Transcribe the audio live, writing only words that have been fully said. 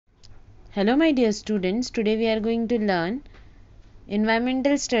Hello my dear students, today we are going to learn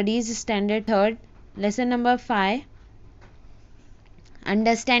Environmental Studies Standard 3rd, lesson number 5,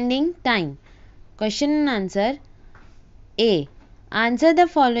 Understanding Time. Question and answer. A. Answer the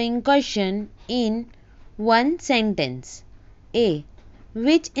following question in one sentence. A.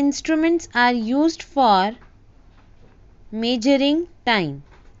 Which instruments are used for measuring time?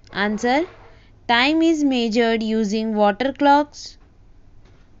 Answer. Time is measured using water clocks,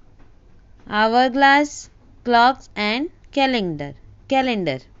 hourglass, clocks and calendar.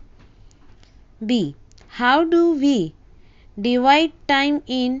 B. How do we divide time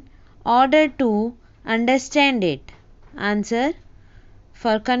in order to understand it? Answer.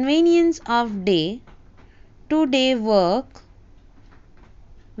 For convenience of day-to-day work,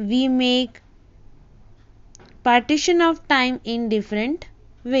 we make partition of time in different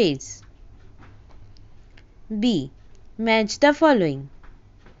ways. B. Match the following.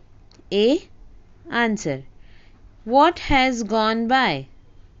 A. Answer. What has gone by?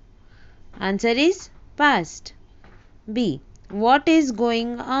 Answer is past. B. What is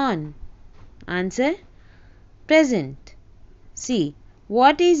going on? Answer. Present. C.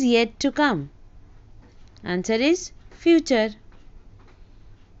 What is yet to come? Answer is future.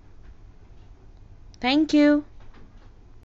 Thank you.